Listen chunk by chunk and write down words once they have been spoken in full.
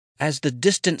As the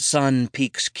distant sun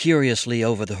peeks curiously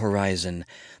over the horizon,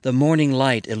 the morning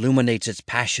light illuminates its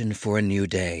passion for a new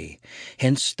day.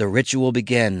 Hence, the ritual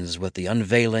begins with the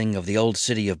unveiling of the old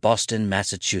city of Boston,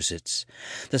 Massachusetts.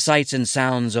 The sights and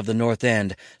sounds of the North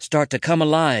End start to come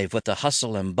alive with the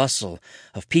hustle and bustle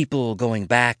of people going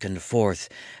back and forth,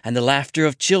 and the laughter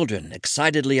of children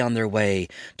excitedly on their way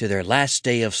to their last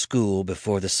day of school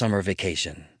before the summer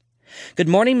vacation. "Good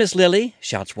morning, Miss Lily,"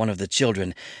 shouts one of the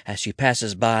children as she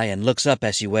passes by and looks up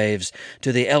as she waves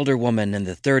to the elder woman in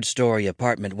the third-story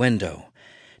apartment window.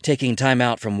 Taking time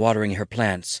out from watering her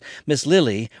plants, Miss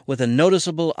Lily, with a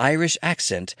noticeable Irish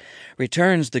accent,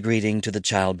 returns the greeting to the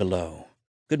child below.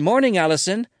 "Good morning,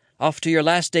 Allison. Off to your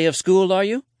last day of school, are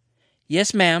you?"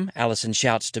 "Yes, ma'am," Allison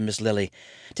shouts to Miss Lily.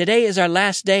 "Today is our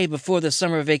last day before the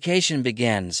summer vacation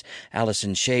begins."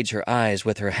 Allison shades her eyes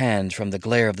with her hand from the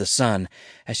glare of the sun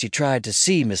as she tried to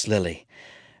see Miss Lily.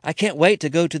 "I can't wait to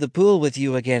go to the pool with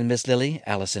you again, Miss Lily,"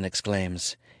 Allison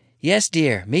exclaims. "Yes,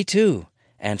 dear, me too,"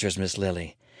 answers Miss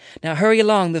Lily. "Now hurry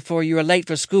along before you are late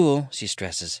for school," she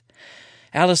stresses.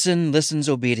 Allison listens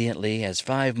obediently as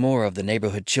 5 more of the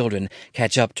neighborhood children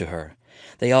catch up to her.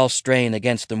 They all strain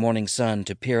against the morning sun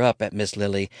to peer up at Miss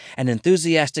Lily and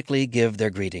enthusiastically give their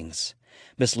greetings.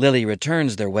 Miss Lily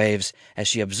returns their waves as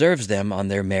she observes them on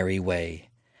their merry way.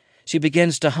 She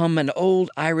begins to hum an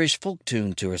old Irish folk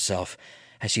tune to herself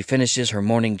as she finishes her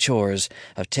morning chores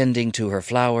of tending to her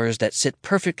flowers that sit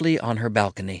perfectly on her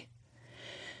balcony.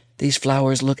 "These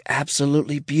flowers look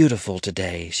absolutely beautiful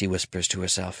today," she whispers to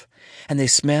herself, "and they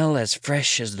smell as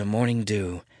fresh as the morning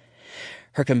dew."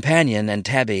 Her companion and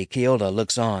tabby, Keola,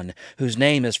 looks on, whose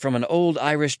name is from an old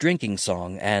Irish drinking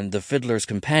song and The Fiddler's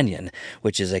Companion,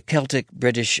 which is a Celtic,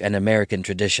 British, and American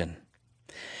tradition.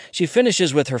 She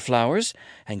finishes with her flowers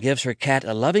and gives her cat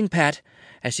a loving pat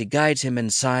as she guides him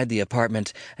inside the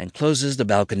apartment and closes the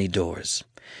balcony doors.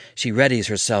 She readies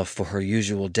herself for her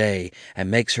usual day and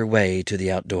makes her way to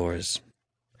the outdoors.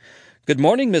 "Good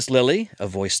morning, Miss Lily," a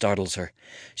voice startles her.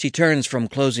 She turns from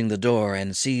closing the door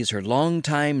and sees her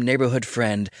long-time neighborhood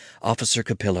friend, Officer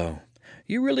Capillo.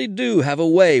 "You really do have a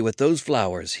way with those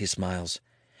flowers," he smiles.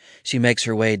 She makes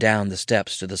her way down the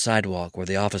steps to the sidewalk where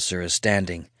the officer is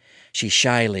standing. She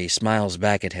shyly smiles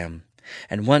back at him,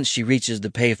 and once she reaches the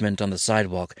pavement on the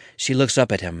sidewalk, she looks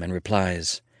up at him and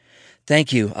replies.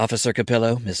 "Thank you, Officer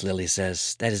Capillo," Miss Lily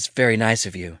says. "That is very nice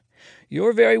of you."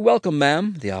 "You're very welcome,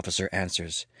 ma'am," the officer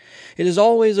answers. "It is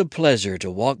always a pleasure to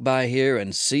walk by here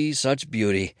and see such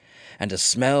beauty, and to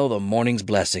smell the morning's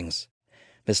blessings."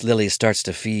 Miss Lily starts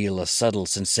to feel a subtle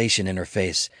sensation in her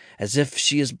face, as if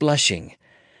she is blushing.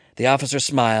 The officer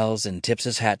smiles and tips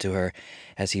his hat to her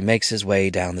as he makes his way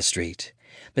down the street.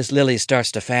 Miss Lily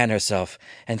starts to fan herself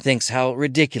and thinks how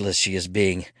ridiculous she is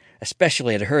being,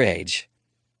 especially at her age.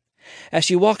 As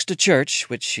she walks to church,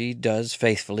 which she does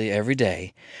faithfully every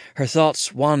day, her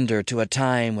thoughts wander to a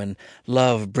time when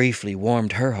love briefly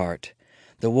warmed her heart.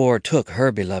 The war took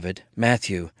her beloved,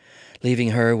 Matthew,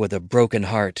 leaving her with a broken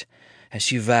heart, as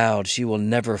she vowed she will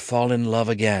never fall in love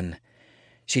again.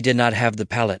 She did not have the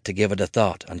palate to give it a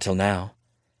thought until now.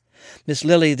 Miss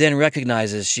Lily then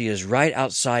recognizes she is right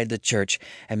outside the church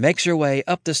and makes her way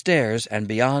up the stairs and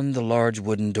beyond the large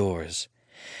wooden doors.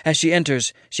 As she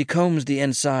enters, she combs the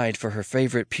inside for her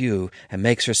favorite pew and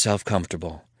makes herself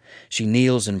comfortable. She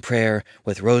kneels in prayer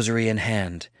with rosary in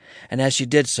hand, and as she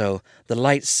did so, the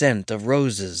light scent of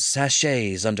roses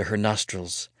sachets under her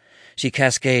nostrils. She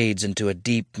cascades into a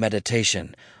deep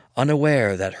meditation,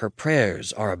 unaware that her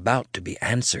prayers are about to be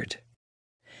answered.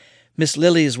 Miss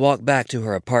Lily's walk back to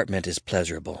her apartment is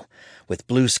pleasurable, with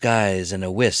blue skies and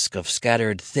a whisk of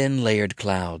scattered thin-layered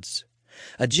clouds.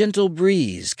 A gentle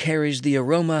breeze carries the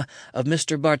aroma of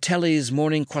Mr. Bartelli's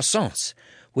morning croissants,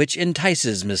 which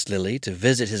entices Miss Lily to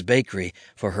visit his bakery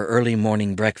for her early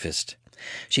morning breakfast.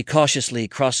 She cautiously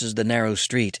crosses the narrow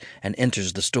street and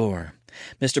enters the store.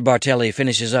 Mr. Bartelli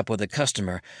finishes up with a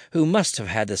customer who must have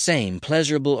had the same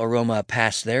pleasurable aroma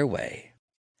pass their way.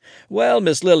 "Well,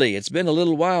 Miss Lily, it's been a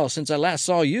little while since I last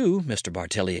saw you," Mr.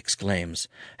 Bartelli exclaims.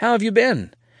 "How have you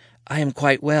been?" "I am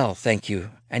quite well, thank you.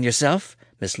 And yourself?"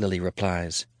 Miss Lily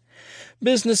replies.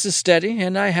 "Business is steady,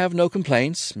 and I have no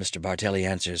complaints," Mr. Bartelli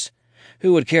answers.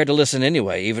 "Who would care to listen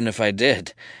anyway, even if I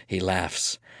did?" He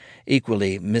laughs.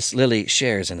 Equally, Miss Lily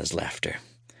shares in his laughter.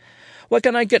 "What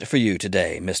can I get for you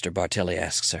today?" Mr. Bartelli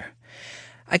asks her.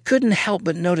 "I couldn't help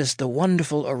but notice the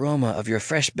wonderful aroma of your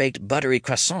fresh-baked buttery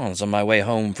croissants on my way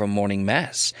home from morning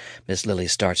mass," Miss Lily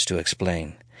starts to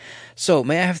explain. "So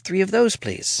may I have 3 of those,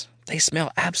 please? They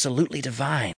smell absolutely divine."